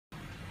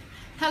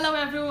Hello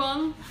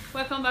everyone,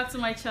 welcome back to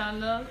my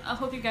channel. I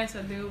hope you guys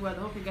are doing well. I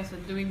hope you guys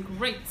are doing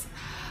great.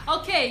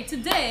 Okay,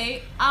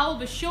 today I'll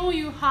be showing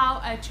you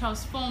how I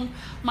transformed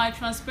my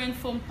transparent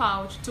foam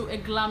pouch to a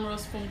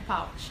glamorous foam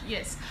pouch.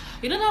 Yes,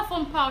 you don't have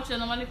foam pouch that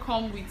normally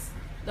come with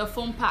the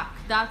foam pack,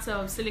 that's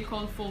a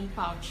silicone foam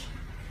pouch.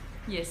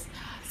 Yes,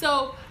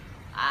 so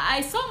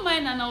I saw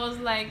mine and I was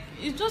like,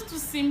 it's just too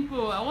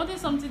simple. I wanted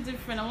something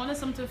different, I wanted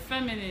something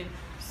feminine.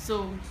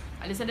 So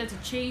I decided to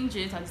change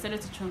it. I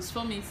decided to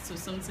transform it to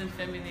something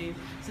feminine,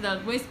 so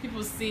that when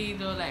people see it,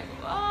 they're like,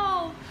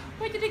 oh,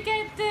 where did you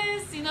get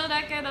this? You know,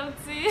 that kind of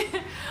thing.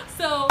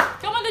 So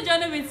come on the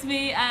journey with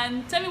me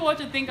and tell me what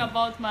you think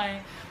about my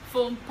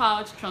foam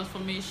pouch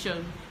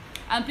transformation.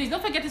 And please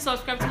don't forget to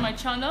subscribe to my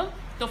channel.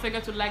 Don't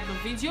forget to like the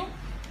video,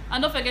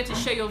 and don't forget to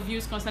share your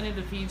views concerning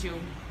the video,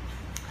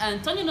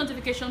 and turn your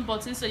notification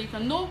button so you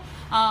can know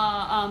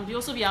you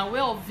also be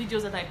aware of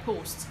videos that I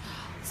post.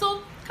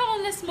 So come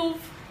on, let's move.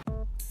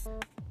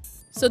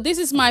 So this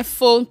is my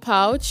foam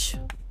pouch.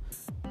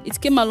 It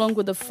came along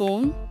with the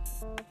foam,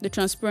 the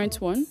transparent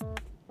one,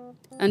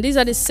 and these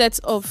are the sets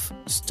of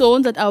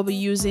stones that I'll be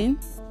using,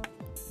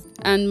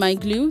 and my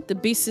glue, the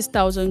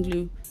B6000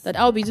 glue that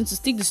I'll be using to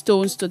stick the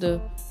stones to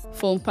the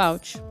foam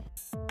pouch.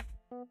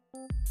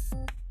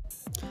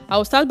 I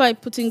will start by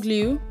putting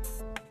glue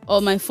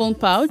on my foam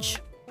pouch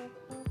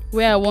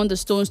where I want the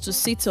stones to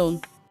sit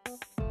on.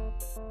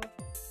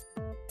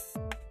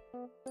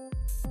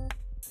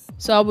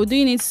 So I'll be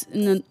doing it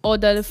in an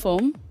orderly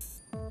form,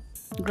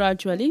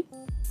 gradually.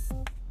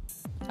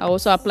 I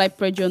also apply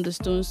pressure on the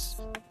stones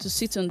to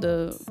sit on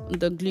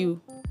the glue.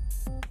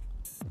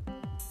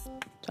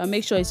 So I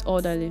make sure it's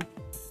orderly,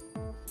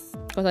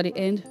 because at the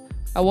end,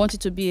 I want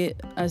it to be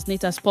as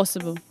neat as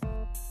possible.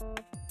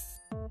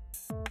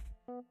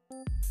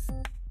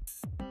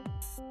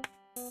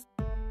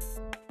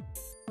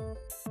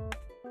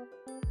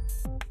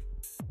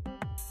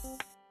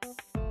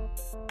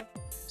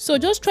 So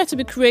just try to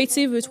be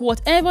creative with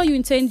whatever you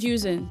intend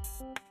using.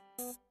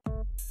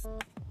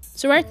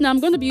 So right now I'm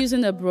going to be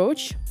using a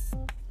brooch.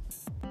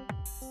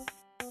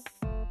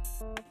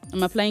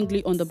 I'm applying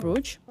glue on the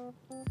brooch.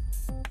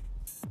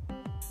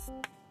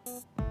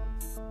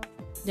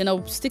 Then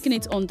I'm sticking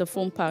it on the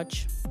foam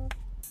pouch.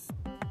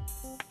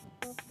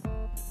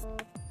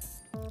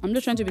 I'm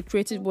just trying to be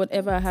creative with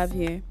whatever I have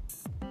here.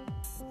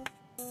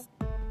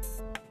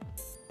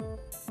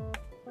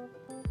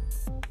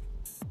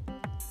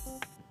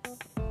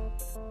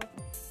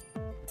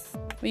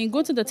 When you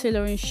go to the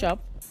tailoring shop,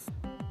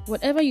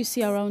 whatever you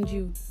see around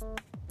you,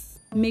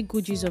 make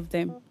good use of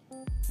them.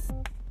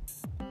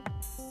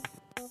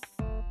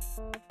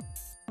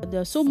 There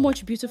are so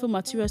much beautiful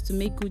materials to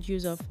make good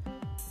use of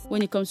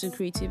when it comes to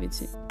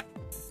creativity.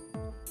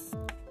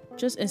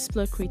 Just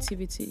explore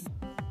creativity.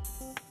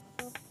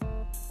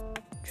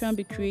 Try and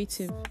be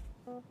creative.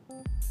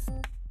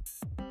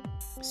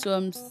 So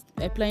I'm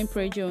applying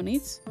pressure on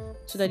it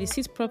so that it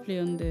sits properly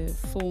on the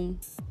foam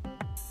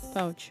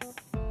pouch.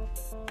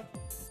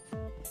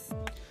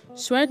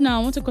 So right now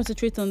I want to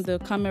concentrate on the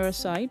camera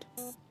side.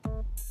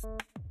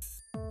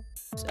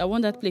 So I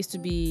want that place to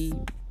be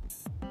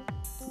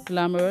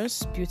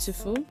glamorous,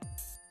 beautiful.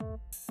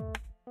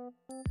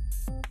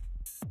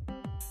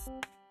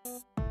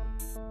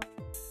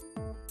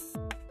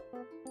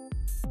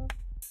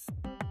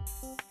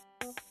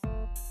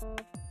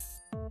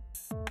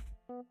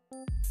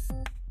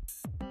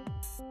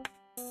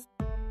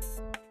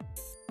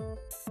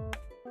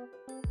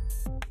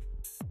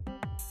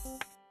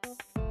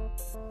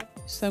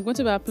 So I'm going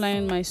to be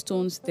applying my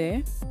stones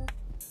there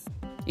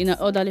in an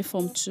orderly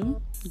form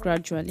too,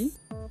 gradually.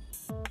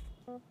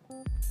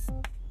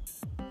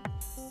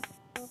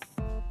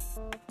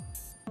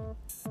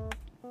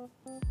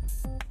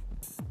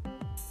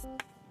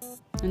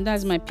 And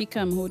that's my picker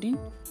I'm holding.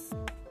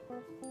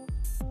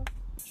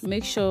 So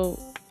make sure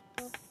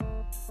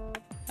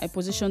I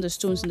position the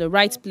stones in the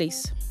right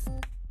place.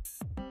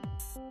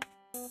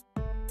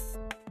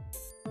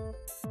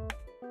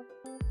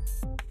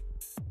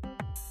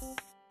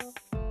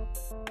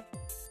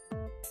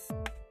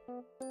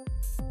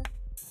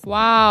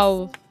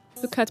 Wow,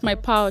 look at my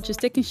pouch, it's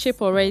taking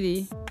shape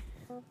already.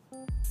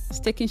 It's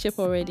taking shape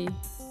already.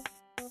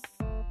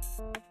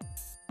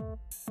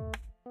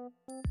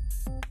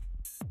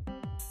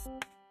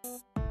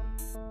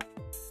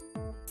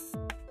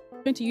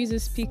 I'm going to use a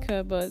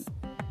speaker, but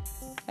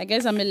I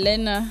guess I'm a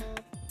learner.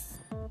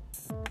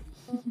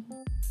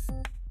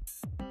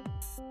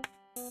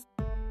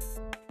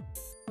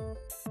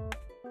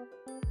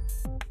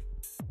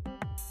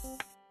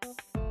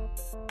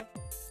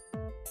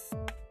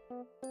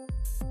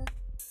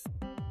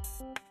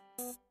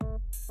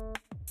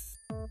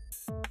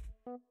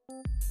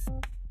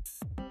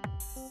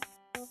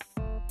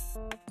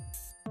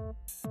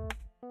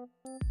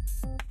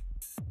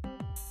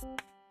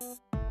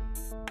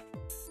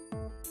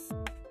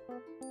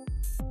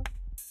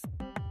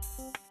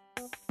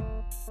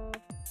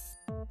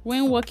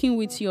 When working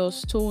with your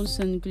stones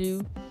and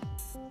glue,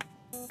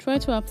 try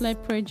to apply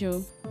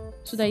pressure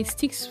so that it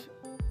sticks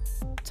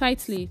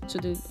tightly to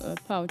the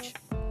pouch.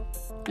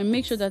 and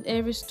make sure that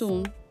every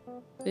stone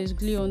there's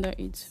glue under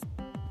it.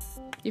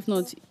 If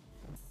not,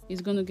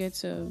 it's gonna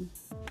get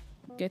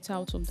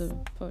out of the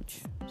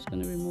pouch. It's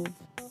gonna remove.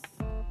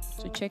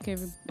 So check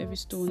every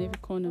stone, every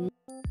corner.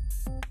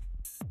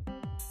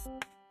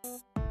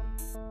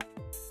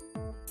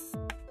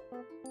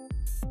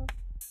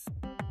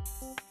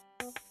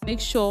 Make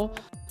sure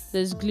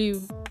there's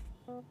glue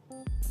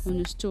on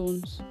the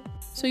stones.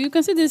 So you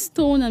can see this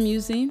stone I'm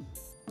using.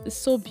 It's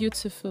so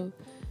beautiful.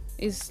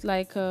 It's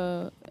like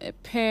a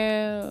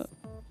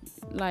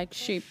pear-like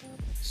shape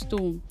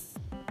stone.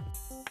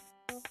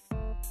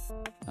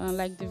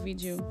 Like the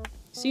video.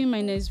 See you in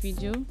my next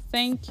video.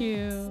 Thank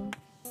you.